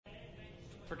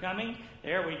for coming.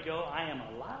 There we go. I am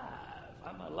alive.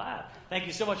 I'm alive. Thank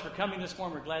you so much for coming this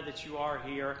morning. We're glad that you are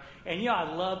here. And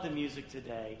I love the music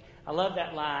today. I love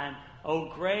that line, "Oh,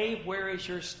 grave, where is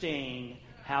your sting?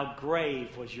 How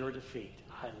grave was your defeat."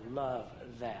 I love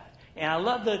that. And I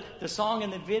love the song in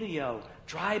the video,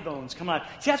 "Dry Bones Come Alive."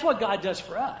 See, that's what God does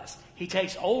for us. He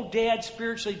takes old, dead,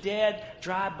 spiritually dead,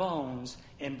 dry bones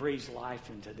and breathes life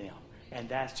into them. And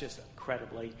that's just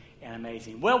incredibly and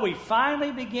amazing. Well, we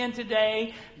finally begin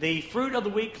today the Fruit of the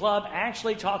Week Club,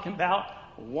 actually talking about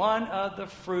one of the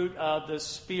fruit of the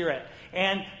Spirit.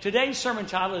 And today's sermon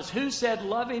title is, "Who Said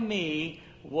Loving Me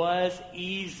Was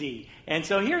Easy?" And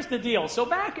so here's the deal. So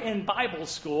back in Bible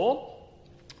school,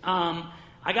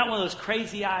 I got one of those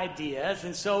crazy ideas.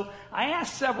 And so I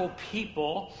asked several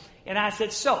people, and I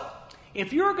said, so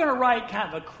if you're going to write kind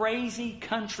of a crazy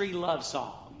country love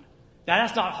song, now,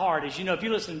 that's not hard. As you know, if you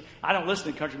listen, I don't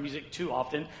listen to country music too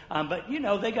often, but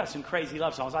they got some crazy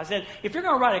love songs. I said, if you're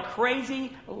going to write a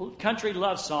crazy country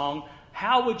love song,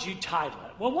 how would you title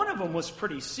it? Well, one of them was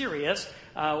pretty serious.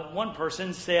 One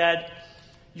person said,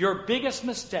 his biggest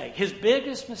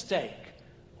mistake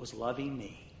was loving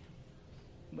me.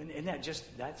 And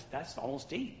that's almost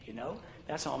deep,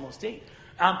 That's almost deep.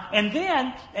 And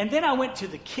then I went to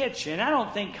the kitchen. I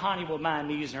don't think Connie will mind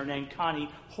me using her name, Connie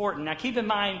Horton. Now, keep in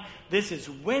mind, this is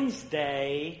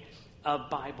Wednesday of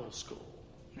Bible school.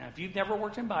 Now, if you've never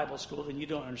worked in Bible school, then you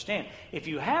don't understand. If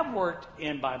you have worked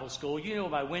in Bible school,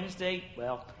 by Wednesday,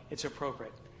 well, it's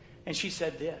appropriate. And she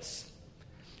said this,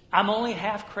 "I'm only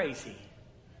half crazy,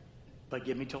 but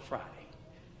give me till Friday."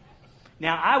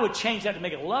 Now, I would change that to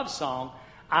make it a love song.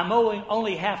 "I'm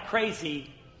only half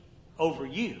crazy over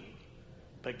you,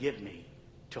 but give me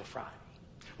till Friday."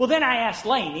 Well, then I asked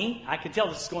Lainey. I could tell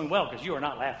this is going well because you are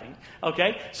not laughing.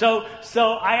 Okay, so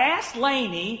I asked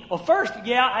Lainey. Well, first,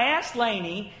 I asked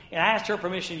Lainey, and I asked her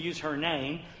permission to use her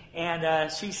name.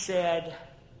 And she said,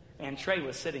 and Trey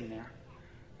was sitting there,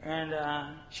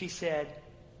 and she said,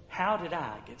 "How did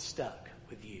I get stuck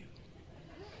with you?"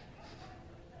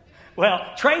 Well,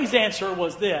 Trey's answer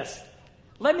was this,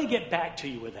 "Let me get back to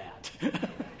you with that."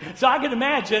 So I can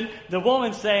imagine the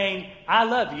woman saying, "I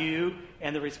love you,"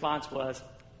 and the response was,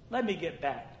 "Let me get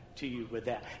back to you with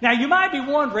that." Now, you might be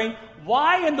wondering,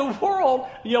 why in the world,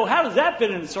 how does that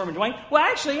fit in the sermon, Dwayne? Well,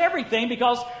 actually everything,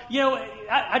 because,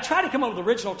 I try to come up with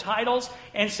original titles,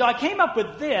 and so I came up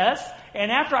with this,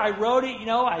 and after I wrote it,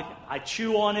 I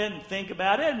chew on it and think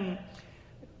about it, and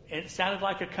it sounded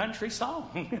like a country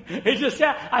song. It just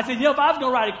sounded, I said, if I was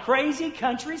going to write a crazy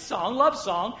country song, love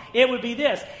song, it would be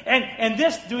this. And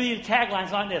this, the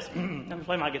tagline's like this. Let me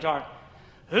play my guitar.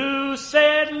 "Who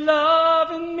said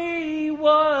loving me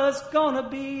was going to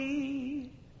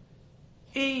be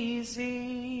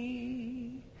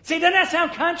easy?" See, doesn't that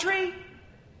sound country?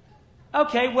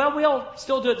 Okay, well, we'll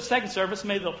still do it the second service.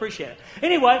 Maybe they'll appreciate it.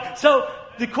 Anyway, so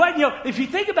the question, if you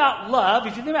think about love,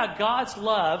 if you think about God's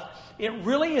love, it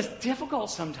really is difficult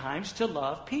sometimes to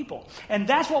love people. And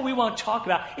that's what we want to talk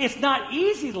about. It's not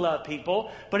easy to love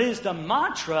people, but it is the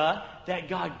mantra that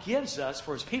God gives us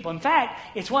for his people. In fact,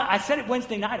 it's one, I said it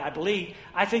Wednesday night, I believe.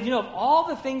 I said, of all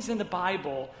the things in the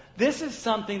Bible, this is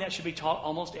something that should be taught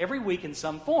almost every week in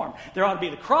some form. There ought to be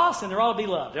the cross and there ought to be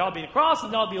love. There ought to be the cross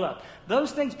and there ought to be love.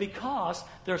 Those things, because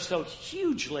they're so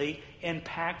hugely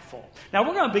impactful. Now,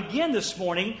 we're going to begin this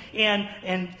morning in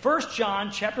 1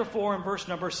 John chapter 4 and verse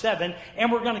number 7.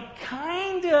 And we're going to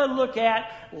kind of look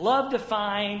at love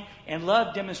defined and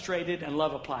love demonstrated and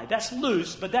love applied. That's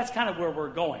loose, but that's kind of where we're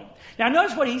going. Now,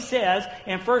 notice what he says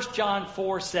in 1 John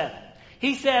 4:7.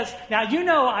 He says,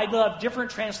 now, I love different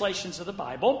translations of the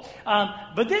Bible,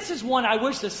 but this is one I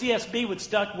wish the CSB would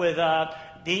stuck with.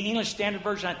 The English Standard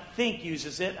Version, I think,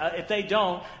 uses it. If they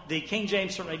don't, the King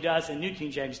James certainly does, and New King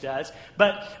James does.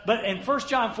 But in 1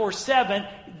 John 4:7,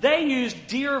 they use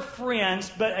 "dear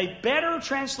friends," but a better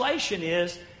translation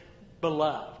is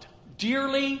 "beloved."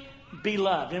 Dearly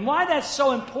beloved. And why that's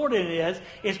so important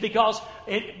is because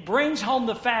it brings home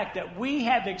the fact that we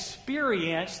have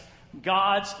experienced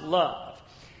God's love.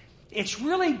 It's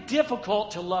really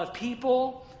difficult to love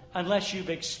people unless you've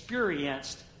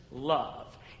experienced love.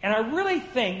 And I really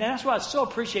think, and that's why I so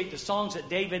appreciate the songs that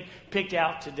David picked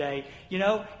out today.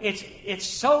 It's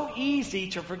so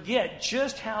easy to forget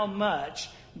just how much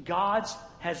God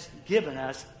has given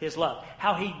us his love,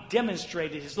 how he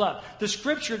demonstrated his love. The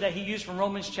scripture that he used from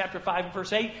Romans chapter 5 and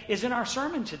verse 8 is in our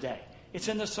sermon today. It's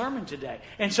in the sermon today.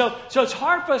 And so it's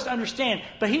hard for us to understand.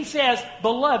 But he says,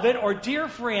 "Beloved," or "dear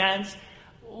friends,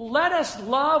 let us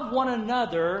love one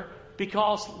another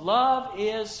because love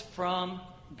is from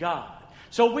God."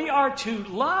 So we are to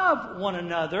love one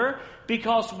another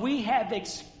because we have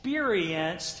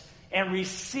experienced and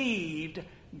received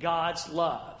God's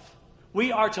love.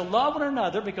 We are to love one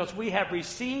another because we have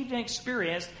received and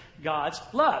experienced God's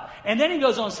love. And then he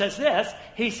goes on and says this.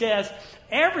 He says,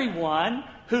 everyone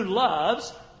who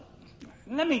loves,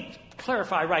 let me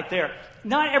clarify right there.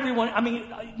 Not everyone,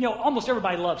 almost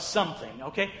everybody loves something,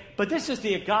 okay? But this is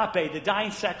the agape, the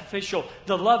dying sacrificial,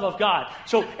 the love of God.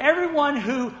 So everyone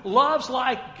who loves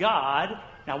like God,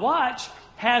 now watch,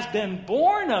 has been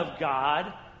born of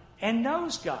God and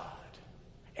knows God.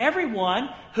 Everyone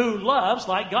who loves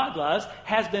like God loves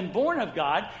has been born of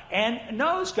God and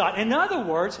knows God. In other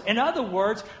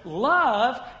words,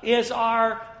 love is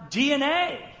our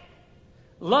DNA.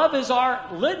 Love is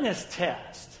our litmus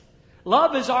test.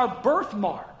 Love is our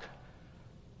birthmark.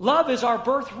 Love is our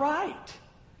birthright.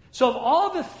 So of all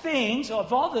the things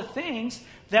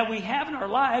that we have in our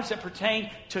lives that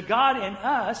pertain to God and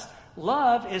us,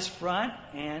 love is front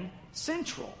and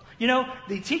central.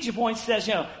 The teaching point says,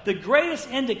 the greatest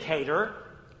indicator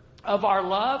of our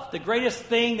love, the greatest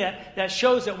thing that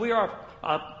shows that we are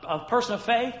a person of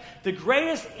faith, the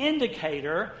greatest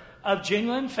indicator of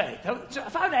genuine faith. So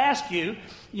if I were to ask you,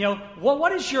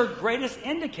 what is your greatest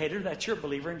indicator that you're a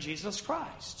believer in Jesus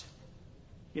Christ?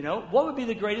 What would be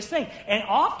the greatest thing? And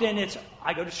often it's,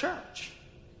 I go to church.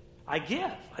 I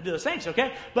give. I do those things,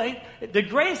 okay? But the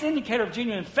greatest indicator of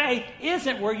genuine faith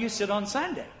isn't where you sit on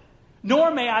Sunday.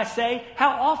 Nor may I say how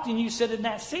often you sit in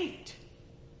that seat.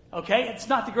 Okay? It's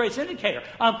not the greatest indicator.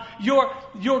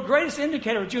 Your greatest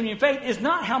indicator of genuine faith is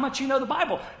not how much you know the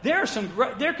Bible. There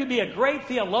could be a great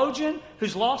theologian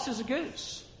who's lost as a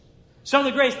goose. Some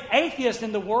of the greatest atheists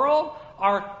in the world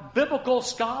are biblical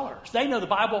scholars. They know the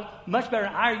Bible much better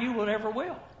than I or you will ever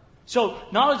will. So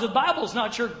knowledge of the Bible is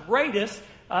not your greatest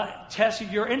test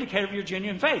of your indicator of your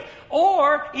genuine faith.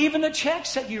 Or even the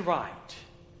checks that you write.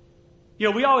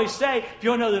 We always say, if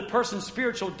you want to know the person's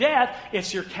spiritual death,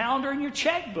 it's your calendar and your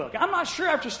checkbook. I'm not sure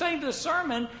after studying this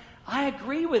sermon, I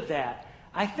agree with that.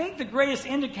 I think the greatest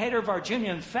indicator of our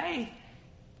genuine faith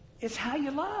is how you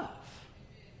love.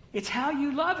 It's how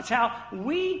you love. It's how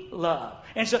we love.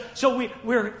 And so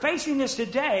we're facing this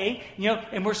today,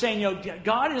 and we're saying,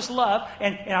 God is love,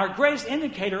 and our greatest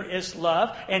indicator is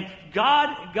love. And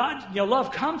God,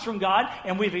 love comes from God,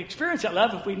 and we've experienced that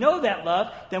love. If we know that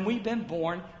love, then we've been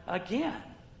born again.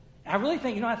 And I really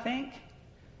think,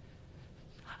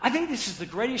 I think this is the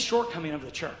greatest shortcoming of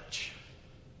the church.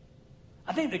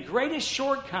 I think the greatest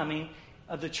shortcoming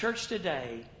of the church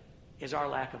today is our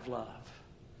lack of love.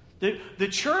 The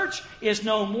church is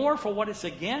no more for what it's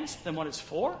against than what it's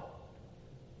for.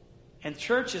 And the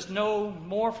church is no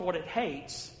more for what it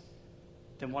hates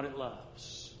than what it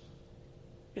loves.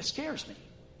 It scares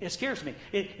me.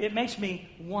 It makes me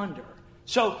wonder.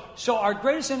 So our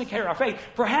greatest indicator of our faith,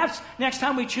 perhaps next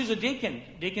time we choose a deacon,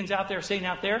 deacons out there, sitting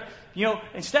out there,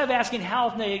 instead of asking how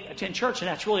often they attend church, and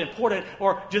that's really important,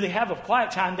 or do they have a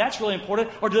quiet time, that's really important,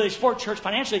 or do they support church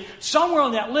financially, somewhere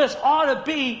on that list ought to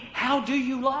be, how do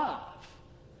you love?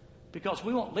 Because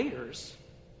we want leaders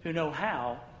who know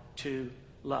how to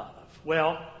love.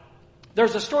 Well,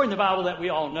 there's a story in the Bible that we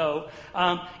all know.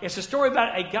 It's a story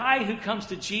about a guy who comes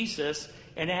to Jesus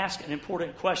and ask an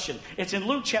important question. It's in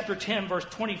Luke chapter 10, verse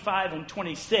 25 and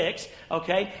 26,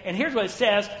 okay? And here's what it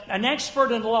says, an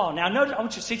expert in the law. Now, notice, I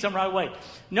want you to see something right away.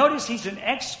 Notice he's an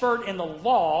expert in the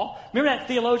law. Remember that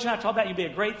theologian I talked about? You'd be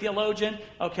a great theologian,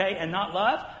 okay, and not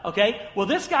love? Okay? Well,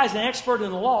 this guy's an expert in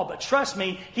the law, but trust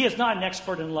me, he is not an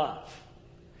expert in love.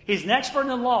 He's an expert in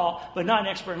the law, but not an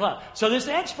expert in love. So this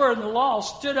expert in the law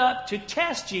stood up to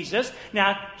test Jesus.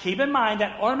 Now, keep in mind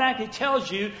that automatically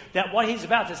tells you that what he's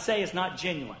about to say is not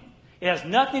genuine. It has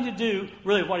nothing to do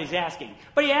really with what he's asking.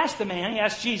 But he asked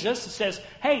Jesus, and says,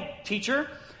 hey, teacher,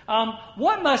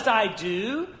 what must I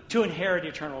do to inherit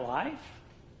eternal life?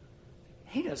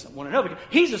 He doesn't want to know, because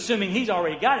he's assuming he's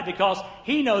already got it because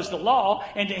he knows the law,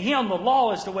 and to him the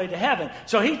law is the way to heaven.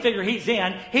 So he figured he's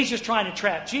in. He's just trying to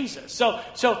trap Jesus.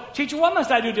 So teacher, what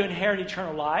must I do to inherit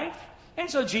eternal life? And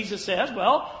so Jesus says,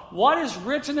 well, what is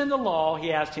written in the law?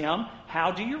 He asked him, how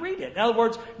do you read it? In other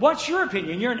words, what's your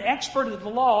opinion? You're an expert of the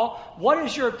law. What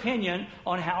is your opinion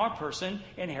on how a person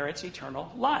inherits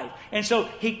eternal life? And so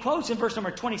he quotes in verse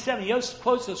number 27, he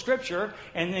quotes the scripture,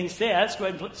 and then he says, go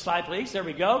ahead and flip the slide, please. There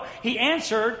we go. He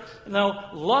answered,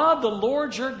 love the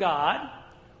Lord your God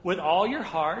with all your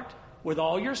heart, with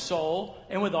all your soul,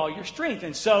 and with all your strength.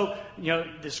 And so,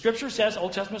 the scripture says,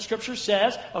 Old Testament scripture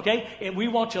says, okay, we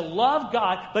want to love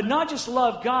God, but not just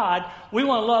love God, we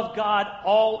want to love God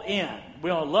all in. We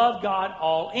want to love God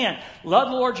all in. Love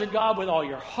the Lord your God with all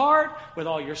your heart, with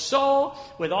all your soul,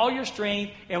 with all your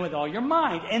strength, and with all your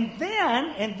mind. And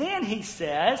then he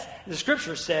says, the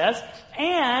scripture says,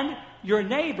 and your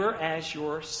neighbor as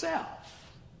yourself.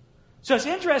 So it's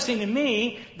interesting to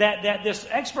me that this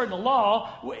expert in the law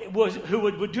who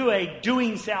would do a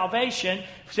doing salvation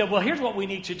said, well, here's what we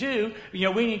need to do.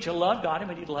 We need to love God and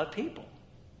we need to love people.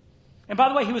 And by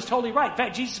the way, he was totally right. In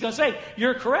fact, Jesus is going to say,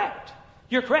 you're correct.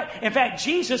 You're correct. In fact,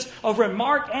 Jesus, over in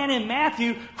Mark and in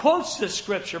Matthew, quotes this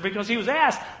scripture because he was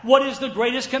asked, what is the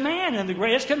greatest command? And the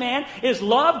greatest command is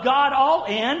love God all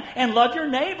in and love your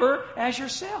neighbor as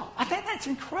yourself. I think that's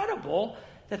incredible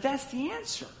that's the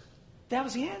answer. That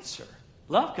was the answer.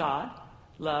 Love God,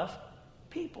 love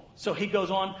people. So he goes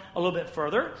on a little bit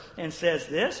further and says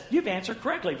this. You've answered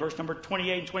correctly. Verse number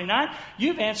 28 and 29.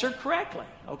 You've answered correctly.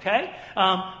 Okay?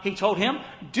 He told him,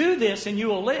 do this and you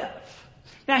will live.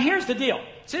 Now here's the deal.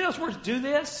 See those words, do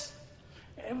this?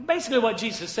 Basically what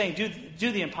Jesus is saying,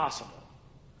 do the impossible.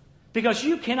 Because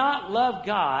you cannot love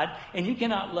God and you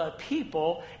cannot love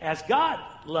people as God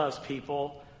loves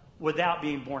people without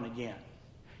being born again.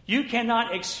 You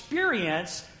cannot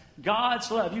experience God's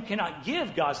love. You cannot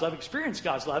give God's love, experience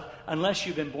God's love, unless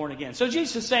you've been born again. So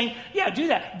Jesus is saying, yeah, do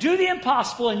that. Do the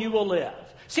impossible and you will live.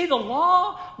 See, the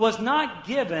law was not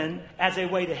given as a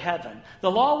way to heaven.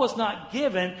 The law was not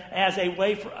given as a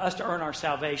way for us to earn our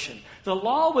salvation. The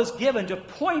law was given to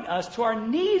point us to our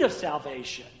need of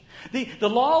salvation. The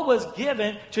law was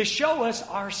given to show us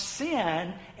our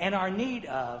sin and our need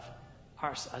of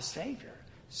a Savior.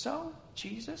 So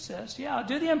Jesus says, yeah,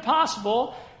 do the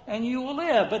impossible and you will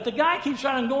live. But the guy keeps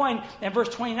on going, and verse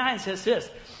 29 says this,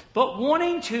 but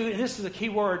wanting to, and this is the key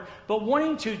word, but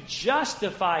wanting to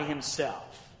justify himself,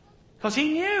 because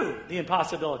he knew the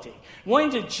impossibility.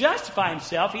 Wanting to justify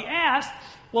himself, he asked,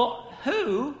 well,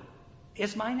 who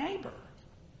is my neighbor?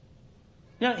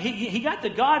 He got the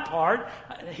God part.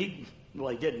 He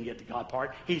didn't get the God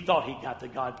part. He thought he got the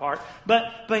God part.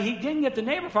 But he didn't get the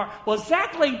neighbor part. Well,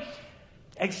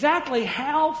 exactly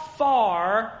how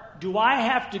far do I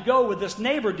have to go with this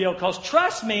neighbor deal? Because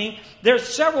trust me, there's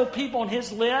several people on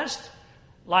his list,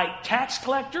 like tax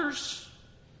collectors,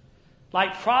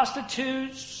 like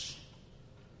prostitutes,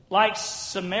 like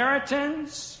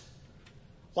Samaritans,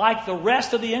 like the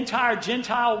rest of the entire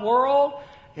Gentile world.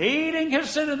 He didn't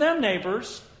consider them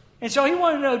neighbors. And so he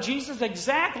wanted to know, Jesus,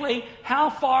 exactly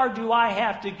how far do I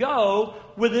have to go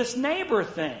with this neighbor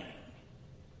thing?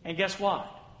 And guess what?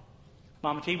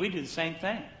 Mama T, we do the same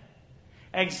thing.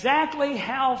 Exactly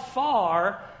how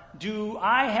far do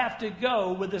I have to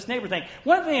go with this neighbor thing?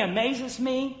 One thing that amazes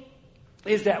me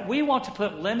is that we want to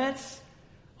put limits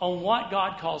on what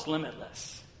God calls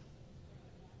limitless.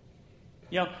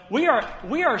 We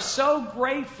are so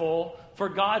grateful for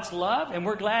God's love, and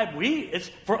we're glad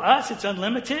for us it's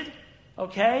unlimited,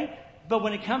 okay? But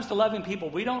when it comes to loving people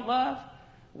we don't love,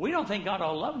 we don't think God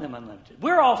ought to love them unlimited.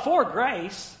 We're all for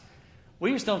grace.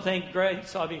 We just don't think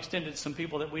grace ought to be extended to some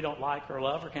people that we don't like or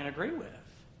love or can't agree with.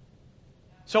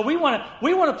 So we want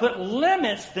to put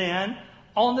limits then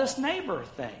on this neighbor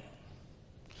thing.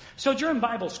 So during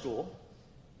Bible school,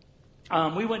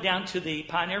 we went down to the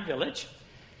Pioneer Village,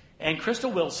 and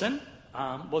Crystal Wilson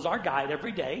was our guide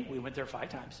every day. We went there 5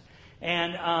 times.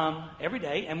 And every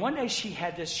day. And one day she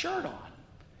had this shirt on.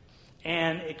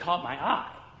 And it caught my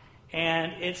eye.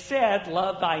 And it said,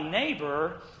 love thy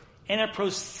neighbor. And it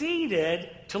proceeded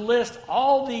to list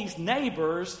all these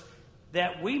neighbors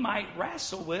that we might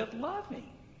wrestle with loving,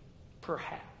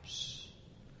 perhaps.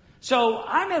 So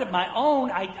I made up my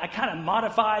own. I kind of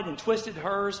modified and twisted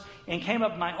hers and came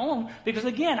up with my own because,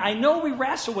 again, I know we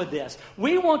wrestle with this.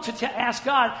 We want to ask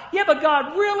God, yeah, but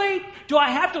God, really? Do I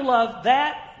have to love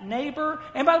that neighbor?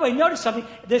 And by the way, notice something.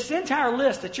 This entire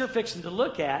list that you're fixing to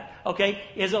look at, okay,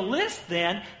 is a list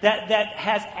then that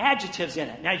has adjectives in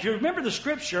it. Now, if you remember the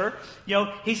scripture,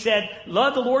 he said,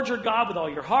 love the Lord your God with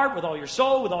all your heart, with all your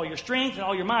soul, with all your strength, and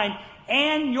all your mind,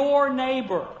 and your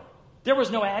neighbor. There was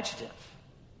no adjective.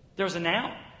 There was a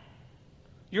noun.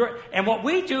 And what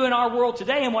we do in our world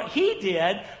today, and what he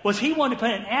did, was he wanted to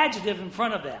put an adjective in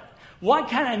front of that. What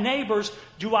kind of neighbors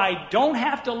do I don't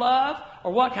have to love,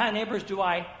 or what kind of neighbors do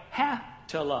I have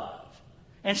to love?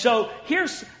 And so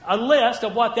here's a list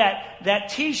of what that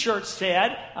T-shirt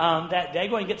said that day.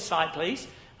 Go ahead and get the slide, please.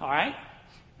 All right.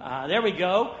 There we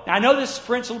go. Now, I know this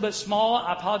print's a little bit small.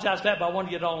 I apologize for that, but I want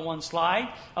to get it all on one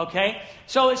slide. Okay?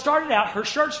 So it started out, her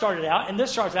shirt started out, and this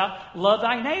starts out, love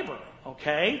thy neighbor.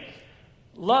 Okay?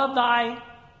 Love thy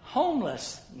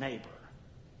homeless neighbor.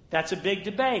 That's a big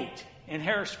debate in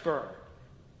Harrisburg.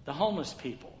 The homeless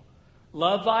people.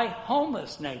 Love thy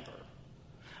homeless neighbor.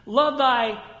 Love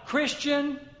thy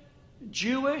Christian,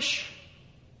 Jewish,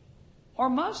 or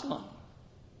Muslim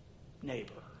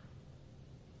neighbor.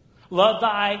 Love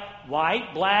thy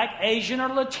white, black, Asian, or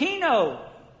Latino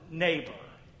neighbor.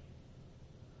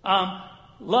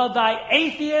 Love thy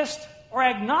atheist or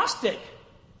agnostic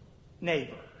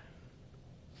neighbor.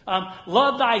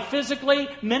 Love thy physically,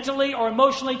 mentally, or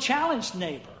emotionally challenged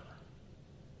neighbor.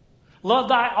 Love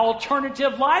thy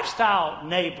alternative lifestyle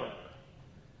neighbor.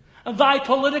 Thy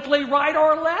politically right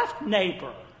or left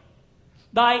neighbor.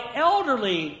 Thy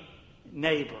elderly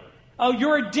neighbor. Oh,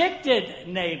 your addicted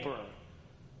neighbor.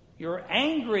 Your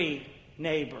angry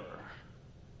neighbor.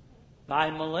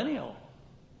 Thy millennial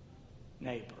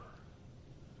neighbor.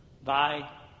 Thy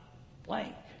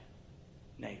blank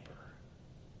neighbor.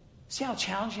 See how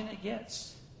challenging it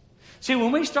gets? See,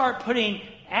 when we start putting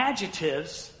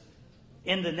adjectives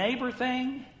in the neighbor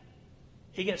thing,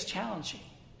 it gets challenging.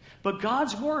 But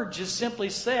God's word just simply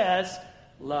says,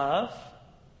 love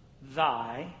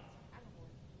thy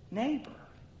neighbor.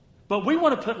 But we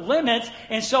want to put limits,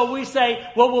 and so we say,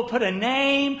 well, we'll put a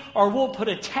name or we'll put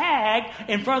a tag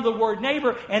in front of the word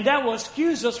neighbor, and that will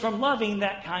excuse us from loving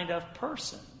that kind of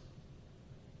person.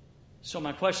 So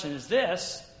my question is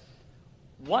this: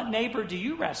 what neighbor do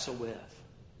you wrestle with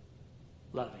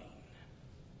loving?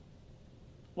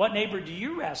 What neighbor do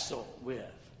you wrestle with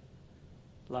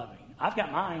loving? I've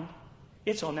got mine.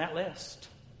 It's on that list.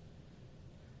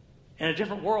 In a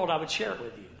different world, I would share it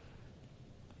with you.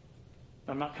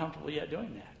 But I'm not comfortable yet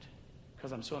doing that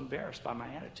because I'm so embarrassed by my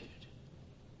attitude.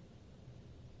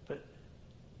 But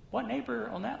what neighbor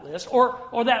on that list?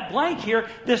 Or that blank here,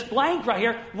 this blank right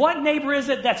here, what neighbor is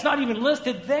it that's not even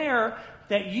listed there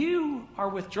that you are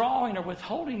withdrawing or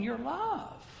withholding your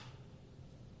love?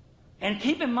 And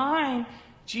keep in mind,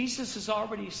 Jesus has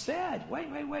already said, wait.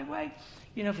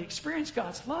 You know, if you experience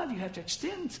God's love, you have to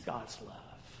extend God's love.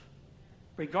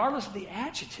 Regardless of the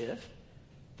adjective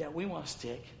that we want to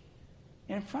stick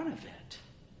in front of it.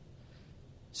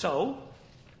 So,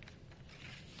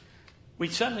 we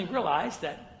suddenly realize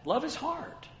that love is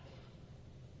hard.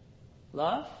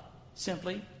 Love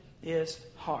simply is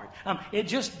hard. It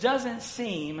just doesn't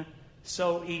seem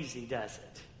so easy, does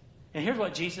it? And here's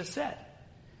what Jesus said.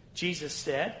 Jesus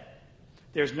said,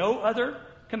 there's no other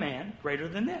command greater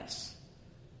than this.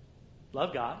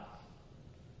 Love God.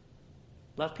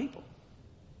 Love people.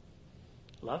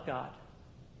 Love God.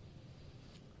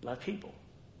 Love people.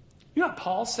 You know what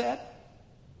Paul said?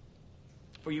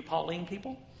 For you Pauline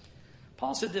people?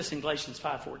 Paul said this in Galatians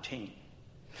 5:14.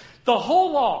 The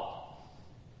whole law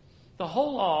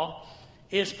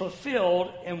is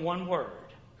fulfilled in one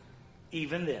word.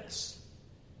 Even this.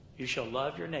 You shall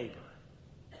love your neighbor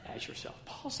as yourself.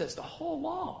 Paul says the whole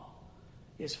law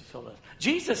is fulfilled.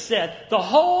 Jesus said the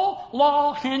whole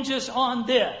law hinges on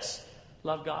this.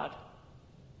 Love God.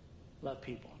 Love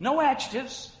people. No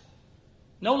adjectives.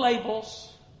 No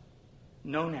labels.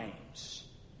 No names.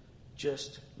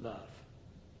 Just love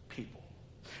people.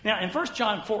 Now, in 1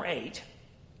 John 4:8,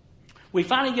 we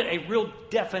finally get a real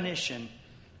definition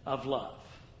of love.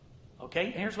 Okay?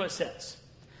 And here's what it says.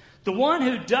 The one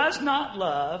who does not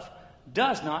love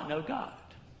does not know God.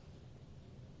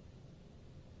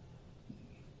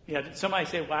 Yeah, did somebody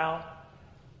say, wow?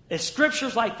 It's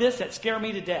scriptures like this that scare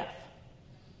me to death.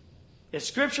 It's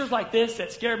scriptures like this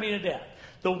that scare me to death.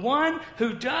 The one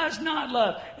who does not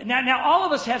love. Now all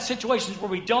of us have situations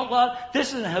where we don't love.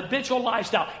 This is a habitual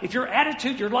lifestyle. If your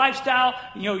attitude, your lifestyle,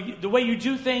 the way you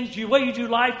do things, the way you do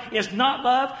life is not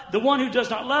love, the one who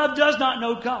does not love does not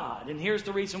know God. And here's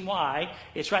the reason why.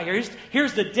 It's right here.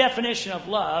 Here's the definition of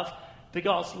love.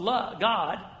 Because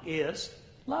God is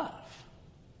love.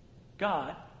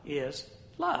 God is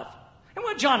love. And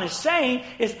what John is saying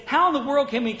is, how in the world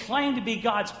can we claim to be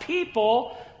God's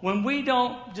people when we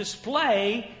don't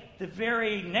display the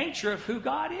very nature of who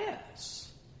God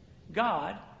is?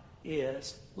 God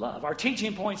is love. Our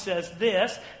teaching point says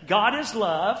this: God is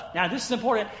love. Now this is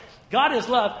important. God is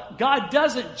love. God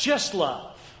doesn't just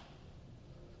love.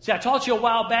 See, I taught you a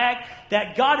while back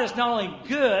that God is not only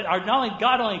good, or not only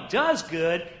God only does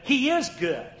good, He is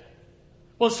good.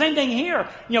 Well, the same thing here.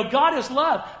 God is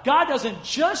love. God doesn't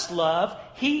just love,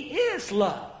 He is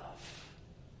love.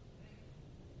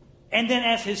 And then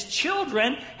as His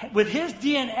children, with His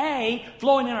DNA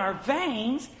flowing in our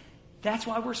veins, that's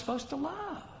why we're supposed to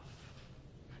love.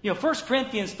 1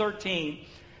 Corinthians 13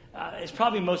 is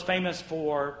probably most famous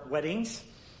for weddings.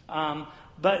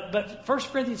 But 1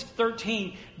 Corinthians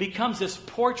 13 becomes this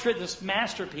portrait, this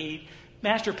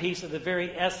masterpiece of the very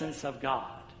essence of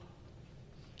God.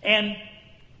 And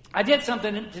I did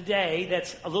something today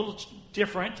that's a little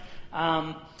different.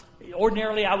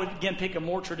 Ordinarily, I would again pick a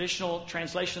more traditional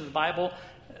translation of the Bible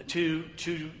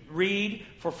to read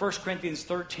for 1 Corinthians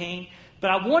 13.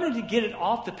 But I wanted to get it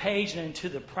off the page and into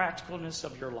the practicalness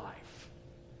of your life.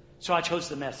 So I chose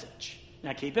the Message.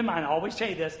 Now keep in mind, I always tell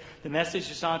you this, the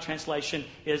Message Song Translation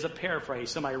is a paraphrase.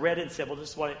 Somebody read it and said, well,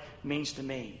 this is what it means to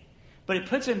me. But it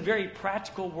puts in very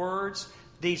practical words.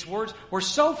 These words, we're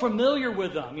so familiar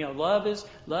with them. Love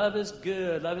is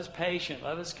good, love is patient,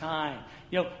 love is kind.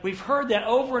 We've heard that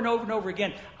over and over and over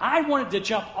again. I wanted to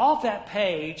jump off that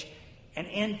page and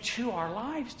into our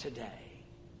lives today.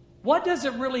 What does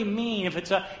it really mean? If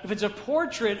it's a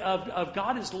portrait of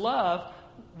God as love,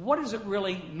 what does it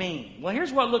really mean? Well,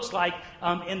 here's what it looks like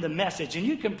in the Message. And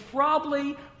you can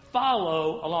probably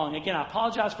follow along. Again, I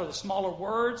apologize for the smaller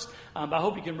words. I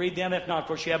hope you can read them. If not, of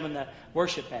course, you have them in the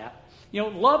worship app.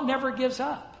 Love never gives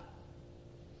up.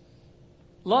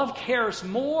 Love cares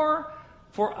more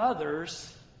for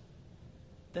others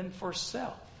than for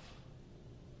self.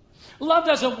 Love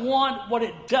doesn't want what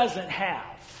it doesn't have.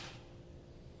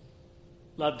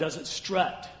 Love doesn't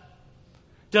strut,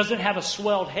 doesn't have a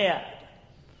swelled head,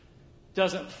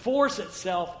 doesn't force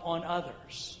itself on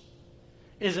others,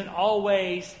 isn't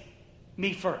always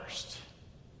me first,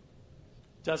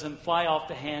 doesn't fly off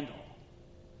the handle,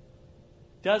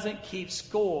 doesn't keep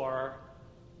score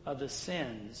of the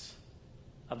sins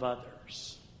of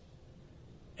others,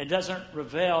 and doesn't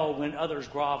revel when others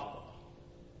grovel.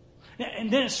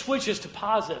 And then it switches to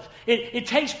positive. It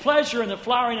takes pleasure in the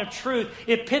flowering of truth.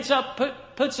 It puts up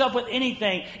with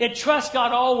anything. It trusts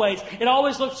God always. It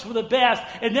always looks for the best.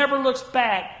 It never looks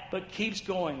back, but keeps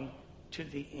going to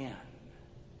the end.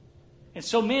 And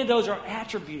so many of those are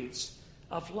attributes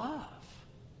of love.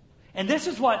 And this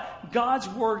is what God's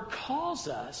Word calls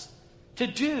us to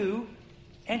do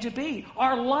and to be.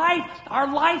 Our life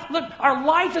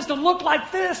is to look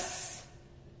like this.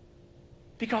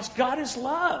 Because God is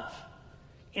love.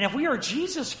 And if we are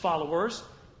Jesus followers,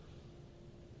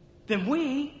 then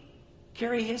we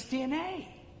carry His DNA.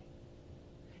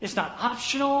 It's not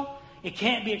optional. It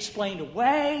can't be explained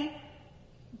away.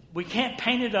 We can't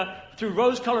paint it through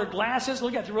rose-colored glasses,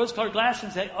 look at it through rose-colored glasses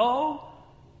and say, oh,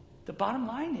 the bottom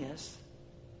line is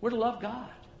we're to love God.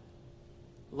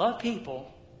 Love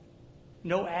people,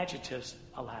 no adjectives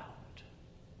allowed.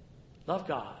 Love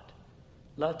God,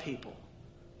 love people,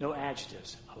 no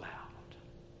adjectives allowed.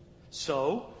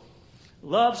 So,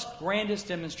 love's grandest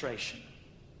demonstration.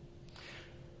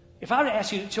 If I were to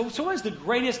ask you, so what is the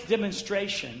greatest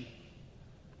demonstration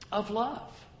of love?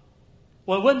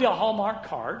 Well, it wouldn't be a Hallmark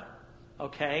card,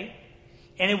 okay?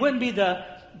 And it wouldn't be the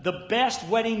best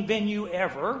wedding venue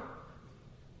ever,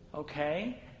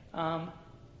 okay?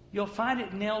 You'll find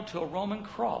it nailed to a Roman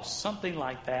cross, something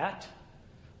like that,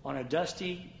 on a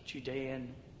dusty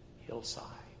Judean hillside.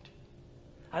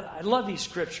 I love these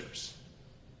scriptures.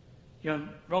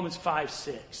 Romans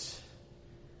 5:6.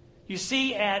 You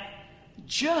see, at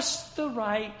just the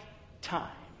right time,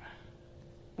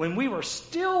 when we were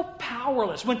still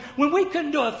powerless, when we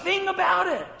couldn't do a thing about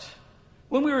it,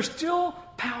 when we were still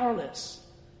powerless,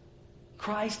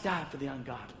 Christ died for the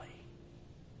ungodly.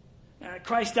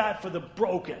 Christ died for the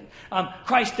broken.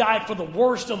 Christ died for the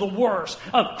worst of the worst.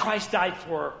 Christ died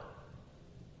for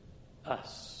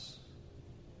us.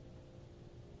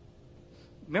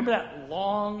 Remember that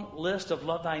long list of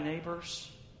love thy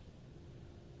neighbors?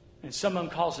 And some of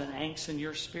them cause an angst in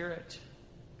your spirit.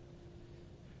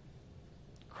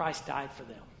 Christ died for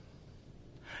them.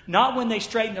 Not when they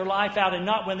straightened their life out and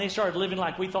not when they started living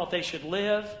like we thought they should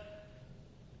live.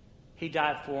 He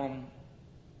died for them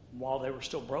while they were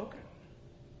still broken.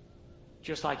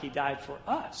 Just like He died for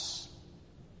us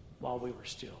while we were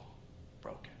still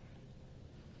broken.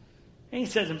 And He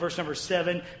says in verse number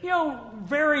 7,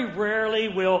 very rarely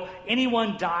will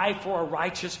anyone die for a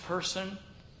righteous person.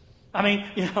 I mean,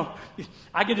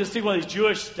 I can just see one of these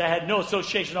Jewish that had no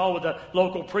association at all with the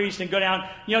local priest and go down,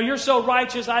 you're so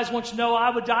righteous, I just want you to know I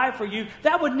would die for you.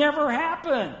 That would never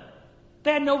happen.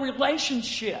 They had no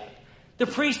relationship. The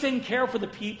priest didn't care for the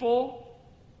people.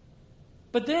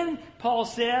 But then Paul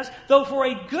says, though for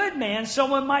a good man,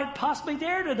 someone might possibly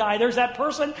dare to die. There's that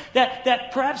person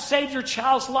that perhaps saved your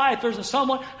child's life. There's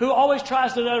someone who always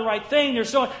tries to do the right thing. There's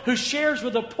someone who shares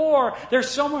with the poor. There's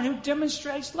someone who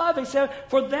demonstrates love. He said,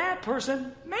 for that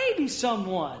person, maybe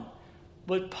someone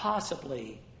would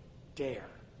possibly dare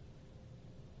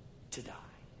to die.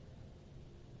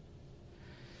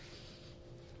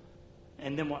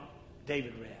 And then what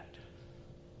David read.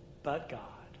 But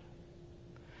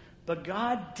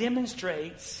God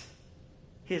demonstrates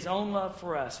His own love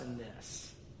for us in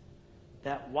this.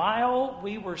 That while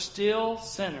we were still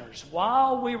sinners,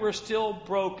 while we were still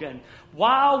broken,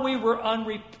 while we were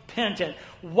unrepentant,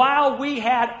 while we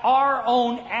had our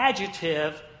own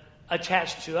adjective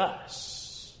attached to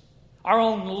us, our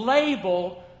own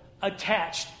label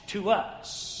attached to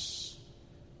us,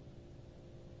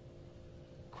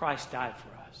 Christ died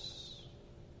for us.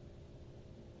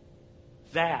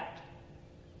 That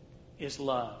is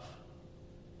love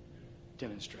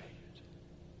demonstrated.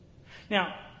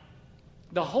 Now,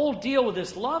 the whole deal with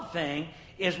this love thing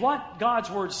is what God's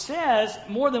Word says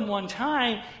more than one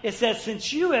time. It says,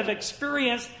 since you have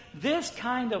experienced this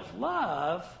kind of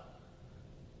love,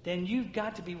 then you've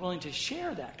got to be willing to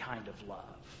share that kind of love.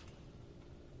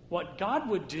 What God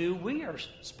would do, we are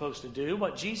supposed to do.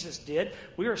 What Jesus did,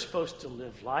 we are supposed to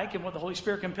live like. And what the Holy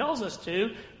Spirit compels us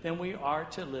to, then we are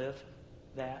to live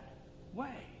that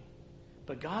way.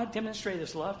 But God demonstrated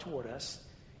His love toward us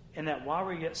in that while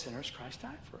we were yet sinners, Christ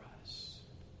died for us.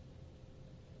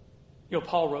 You know,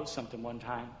 Paul wrote something one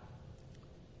time.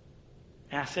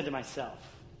 And I said to myself,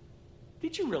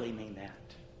 did you really mean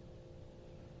that?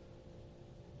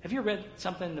 Have you read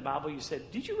something in the Bible you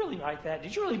said, did you really write that?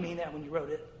 Did you really mean that when you wrote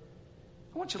it?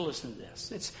 I want you to listen to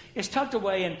this. It's tucked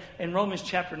away in Romans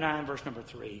chapter 9, verse number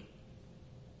 3.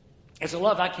 It's a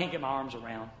love I can't get my arms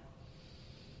around.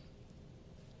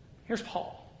 Here's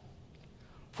Paul.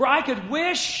 For I could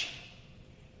wish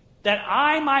that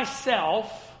I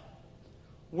myself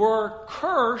were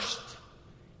cursed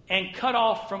and cut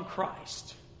off from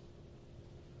Christ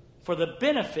for the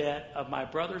benefit of my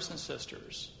brothers and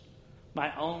sisters,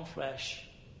 my own flesh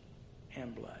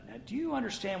and blood. Now, do you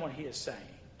understand what he is saying?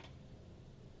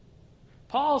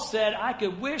 Paul said, I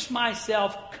could wish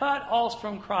myself cut off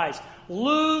from Christ,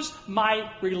 lose my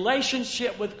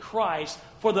relationship with Christ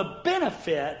for the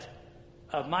benefit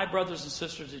of my brothers and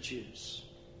sisters, the Jews,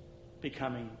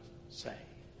 becoming saved.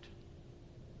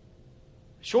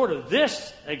 Short of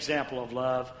this example of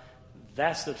love,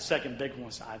 that's the second big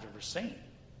one I've ever seen.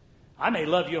 I may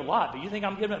love you a lot, but you think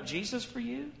I'm giving up Jesus for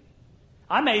you?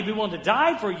 I may be willing to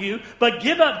die for you, but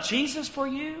give up Jesus for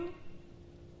you?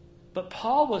 But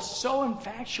Paul was so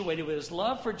infatuated with his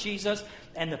love for Jesus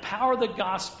and the power of the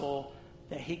gospel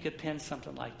that he could pen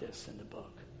something like this in the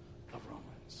book of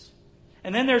Romans.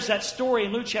 And then there's that story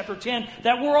in Luke chapter 10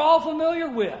 that we're all familiar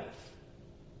with.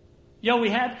 You know, we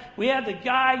had the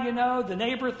guy, the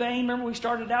neighbor thing. Remember we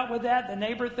started out with that, the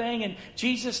neighbor thing. And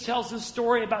Jesus tells this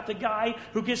story about the guy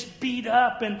who gets beat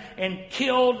up and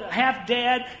killed, half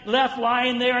dead, left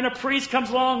lying there. And a priest comes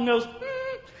along and goes,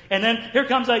 and then here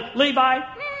comes Levi.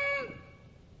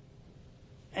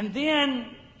 And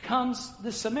then comes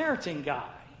the Samaritan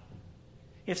guy.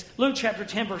 It's Luke chapter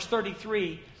 10, verse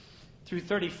 33 through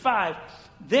 35.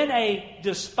 Then a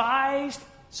despised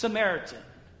Samaritan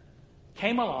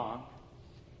came along,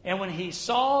 and when he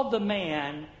saw the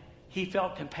man, he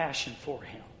felt compassion for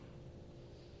him.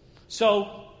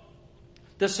 So,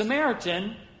 the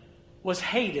Samaritan was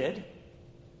hated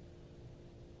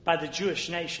by the Jewish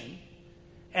nation,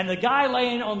 and the guy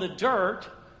laying on the dirt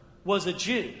was a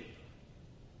Jew.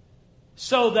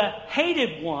 So the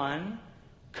hated one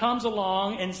comes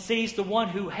along and sees the one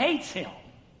who hates him.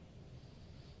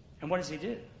 And what does he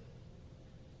do?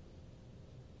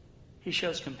 He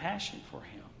shows compassion for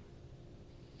him.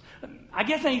 I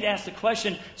guess I need to ask the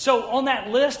question, so on that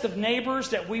list of neighbors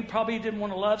that we probably didn't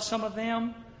want to love, some of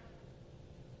them,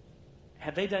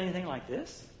 have they done anything like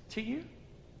this to you?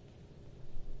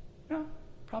 No,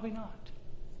 probably not.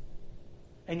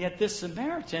 And yet this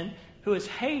Samaritan who is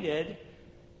hated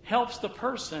helps the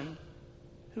person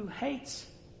who hates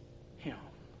him.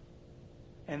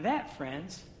 And that,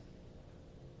 friends,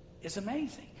 is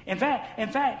amazing. In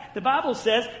fact, the Bible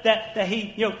says that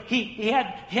he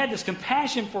had this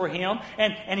compassion for him,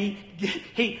 and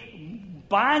he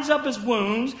binds up his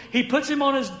wounds, he puts him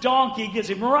on his donkey, gets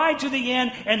him right to the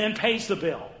end, and then pays the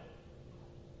bill.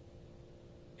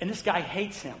 And this guy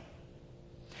hates him.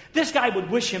 This guy would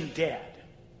wish him dead.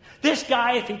 This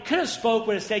guy, if he could have spoke,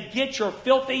 would have said, get your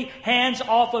filthy hands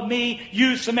off of me,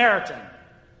 you Samaritan.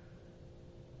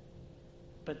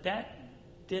 But that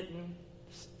didn't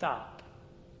stop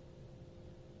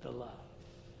the love.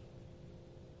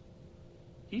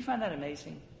 Do you find that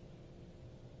amazing?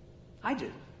 I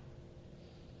do.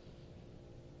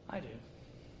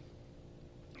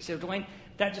 You say, well, Dwayne,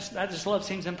 that just love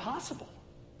seems impossible.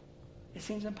 It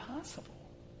seems impossible.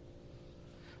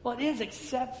 Well, it is,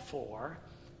 except for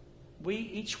we,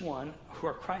 each one who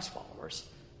are Christ followers,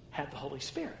 have the Holy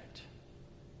Spirit.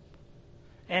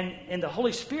 And in the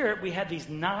Holy Spirit, we have these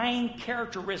 9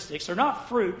 characteristics. They're not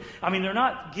fruit. They're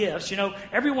not gifts.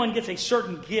 Everyone gets a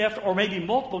certain gift or maybe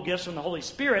multiple gifts from the Holy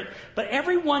Spirit, but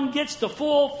everyone gets the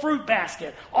full fruit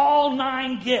basket. All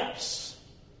 9 gifts.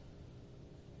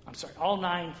 All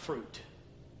 9 fruit.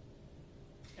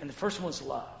 And the first one's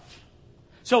love.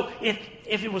 So if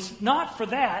it was not for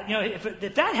that,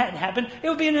 if that hadn't happened, it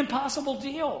would be an impossible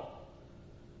deal.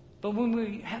 But when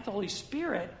we have the Holy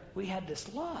Spirit, we have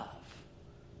this love.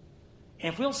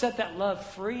 And if we'll set that love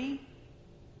free,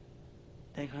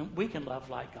 then we can love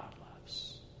like God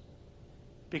loves.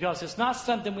 Because it's not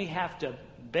something we have to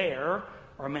bear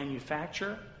or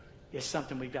manufacture. It's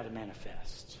something we've got to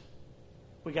manifest.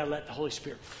 We've got to let the Holy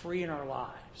Spirit free in our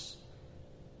lives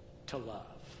to love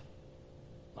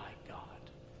like God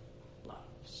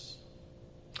loves.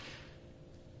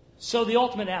 So the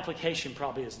ultimate application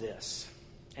probably is this.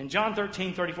 In John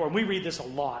 13:34, and we read this a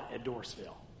lot at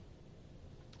Dorrisville.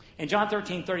 In John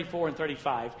 13:34 and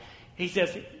 35, he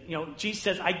says, Jesus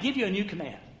says, I give you a new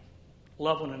command.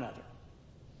 Love one another.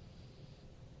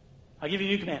 I give you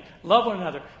a new command. Love one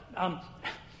another.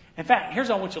 In fact, here's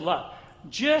what I want you to love.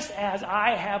 Just as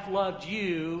I have loved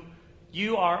you,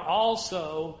 you are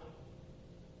also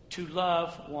to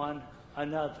love one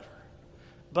another.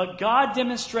 But God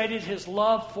demonstrated his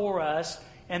love for us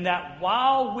in that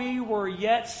while we were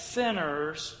yet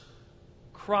sinners,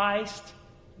 Christ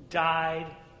died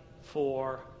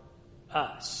for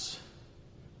us.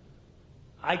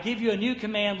 I give you a new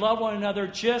command, love one another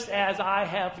just as I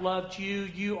have loved you.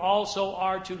 You also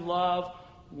are to love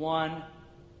one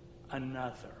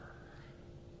another.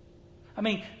 I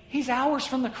mean, he's hours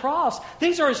from the cross.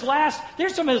 These are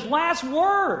there's some of his last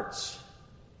words.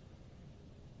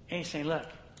 And he's saying, look,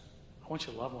 I want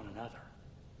you to love one another.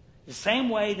 The same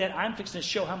way that I'm fixing to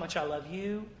show how much I love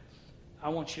you, I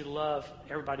want you to love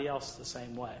everybody else the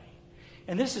same way.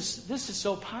 And this is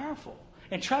so powerful.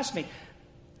 And trust me,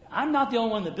 I'm not the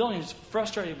only one in the building who's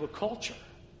frustrated with culture.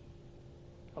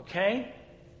 Okay?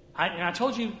 I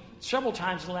told you several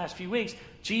times in the last few weeks,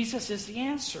 Jesus is the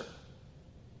answer.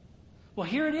 Well,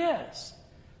 here it is.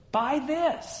 Buy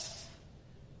this.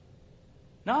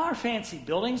 Not our fancy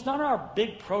buildings, not our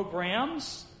big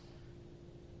programs,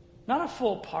 not a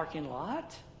full parking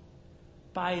lot.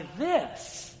 By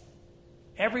this,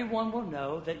 everyone will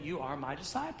know that you are my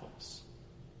disciples,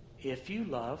 if you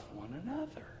love one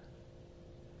another.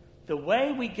 The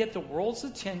way we get the world's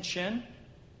attention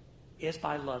is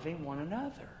by loving one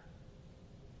another.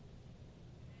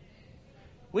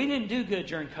 We didn't do good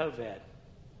during COVID.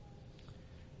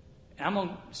 I'm going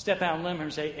to step out on a limb here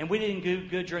and say, and we didn't do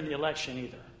good during the election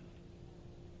either.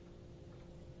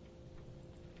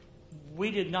 We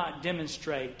did not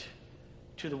demonstrate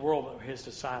to the world that we're his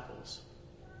disciples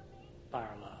by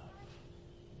our love.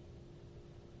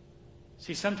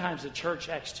 See, sometimes the church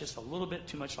acts just a little bit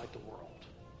too much like the world.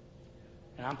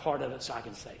 And I'm part of it, so I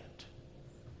can say it.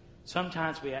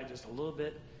 Sometimes we act just a little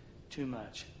bit too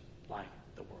much like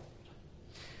the world.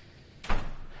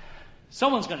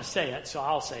 Someone's going to say it, so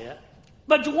I'll say it.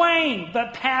 But Dwayne,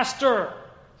 but Pastor,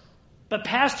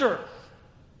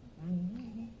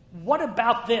 what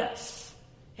about this?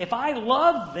 If I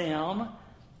love them,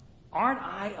 aren't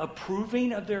I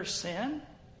approving of their sin?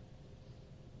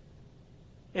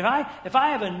 If I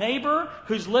have a neighbor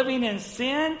who's living in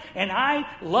sin and I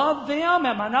love them,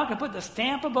 am I not going to put the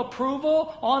stamp of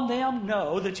approval on them?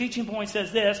 No. The teaching point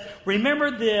says this. Remember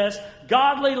this.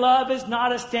 Godly love is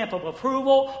not a stamp of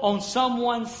approval on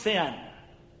someone's sin.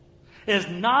 It is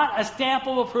not a stamp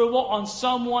of approval on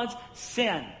someone's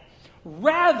sin.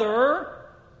 Rather,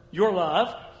 your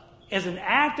love is an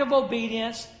act of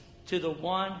obedience to the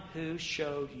one who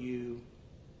showed you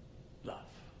love.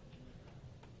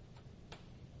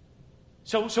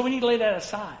 So we need to lay that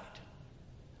aside.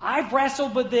 I've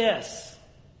wrestled with this.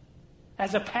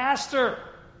 As a pastor,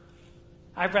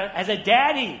 as a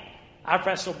daddy, I've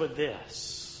wrestled with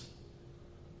this.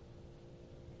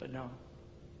 But no.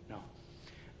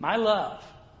 My love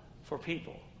for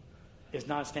people is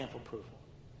not a stamp of approval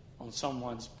on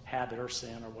someone's habit or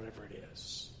sin or whatever it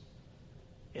is.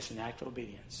 It's an act of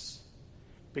obedience.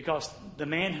 Because the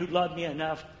man who loved me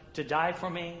enough to die for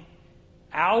me,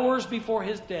 hours before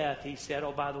his death, he said,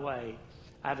 oh, by the way,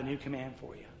 I have a new command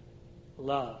for you.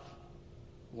 Love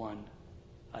one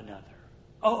another.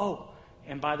 Oh,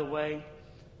 and by the way,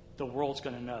 the world's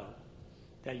going to know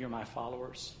that you're my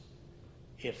followers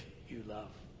if you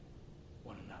love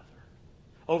one another.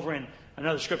 Over in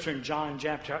another scripture in John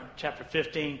chapter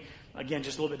 15, again,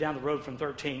 just a little bit down the road from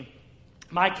 13,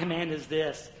 my command is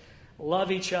this: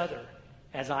 love each other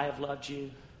as I have loved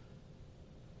you.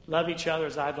 Love each other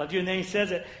as I have loved you. And then he says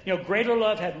it, greater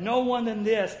love had no one than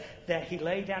this, that he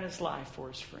laid down his life for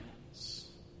his friends.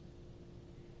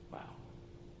 Wow.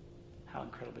 How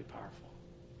incredibly powerful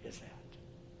is that?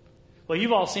 Well,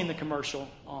 you've all seen the commercial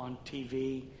on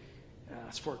TV.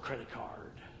 It's for a credit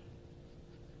card.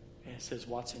 And it says,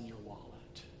 what's in your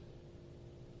wallet?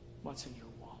 What's in your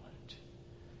wallet?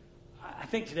 I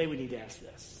think today we need to ask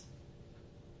this.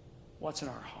 What's in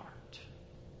our heart?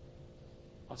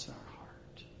 What's in our heart?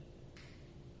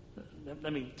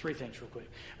 Let me, three things real quick.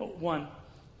 One,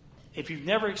 If you've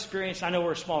never experienced, I know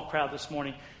we're a small crowd this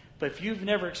morning, but if you've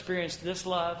never experienced this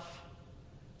love,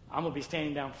 I'm going to be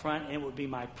standing down front, and it would be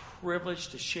my privilege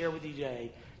to share with you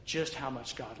today just how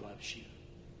much God loves you.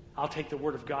 I'll take the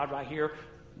word of God right here.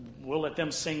 We'll let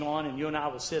them sing on, and you and I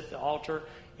will sit at the altar,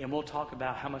 and we'll talk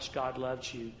about how much God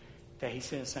loves you, that he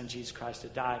sent his son Jesus Christ to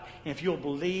die. And if you'll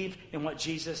believe in what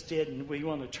Jesus did, and you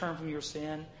want to turn from your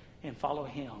sin and follow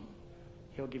him,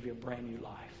 he'll give you a brand new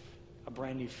life, a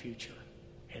brand new future,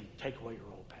 and take away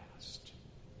your old past.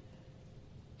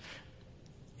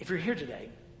 If you're here today,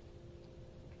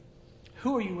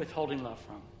 who are you withholding love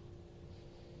from?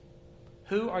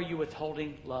 Who are you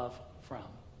withholding love from?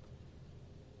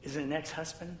 Is it an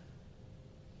ex-husband?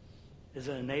 Is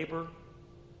it a neighbor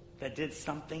that did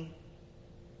something?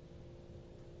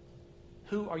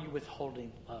 Who are you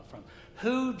withholding love from?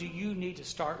 Who do you need to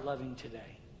start loving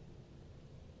today?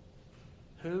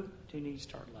 Who do you need to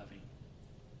start loving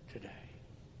today?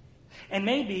 And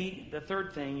maybe the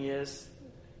third thing is,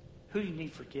 who do you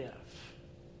need to forgive?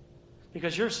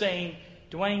 Because you're saying,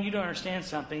 Dwayne, you don't understand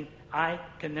something. I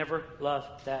can never love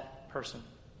that person.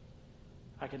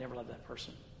 I can never love that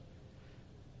person.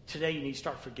 Today you need to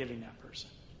start forgiving that person.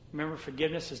 Remember,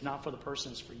 forgiveness is not for the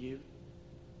person, it's for you.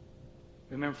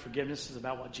 Remember, forgiveness is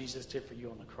about what Jesus did for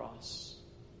you on the cross.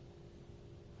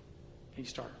 And you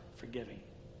start forgiving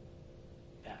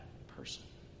that person.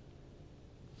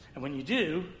 And when you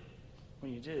do,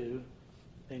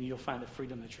 then you'll find the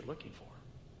freedom that you're looking for.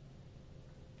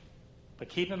 But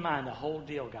keep in mind the whole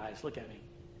deal, guys. Look at me.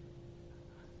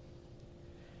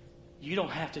 You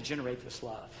don't have to generate this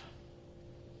love.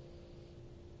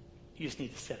 You just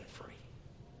need to set it free.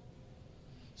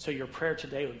 So your prayer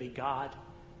today would be, God,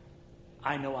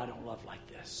 I know I don't love like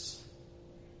this,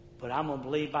 but I'm going to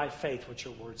believe by faith what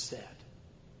your word said,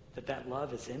 that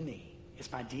love is in me.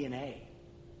 It's my DNA.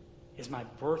 It's my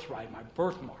birthright, my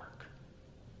birthmark.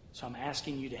 So I'm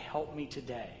asking you to help me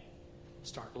today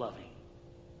start loving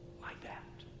like that.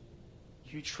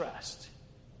 You trust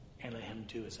and let him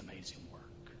do his amazing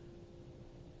work.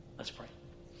 Let's pray.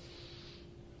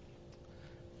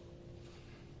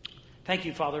 Thank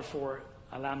you, Father, for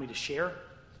allowing me to share.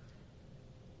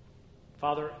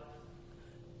 Father,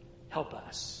 help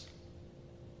us.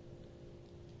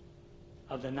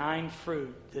 Of the 9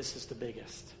 fruit, this is the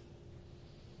biggest.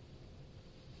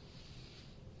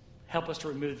 Help us to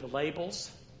remove the labels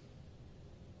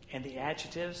and the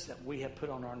adjectives that we have put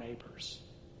on our neighbors,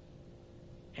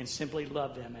 and simply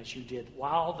love them as you did.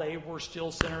 While they were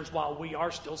still sinners, while we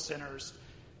are still sinners,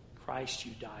 Christ,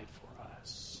 you died for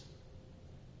us.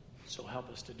 So help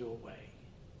us to do away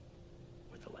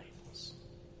with the labels.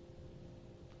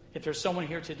 If there's someone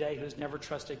here today who's never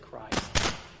trusted Christ,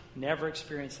 never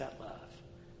experienced that love,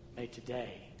 may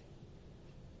today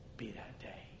be that day.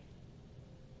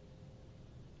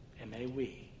 And may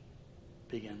we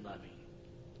begin loving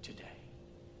today.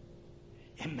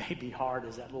 It may be hard,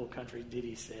 as that little country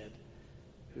ditty said,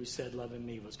 who said loving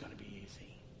me was going to be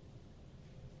easy.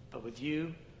 But with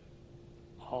you,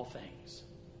 all things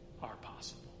are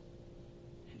possible.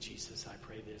 In Jesus, I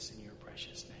pray this in your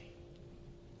precious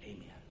name. Amen.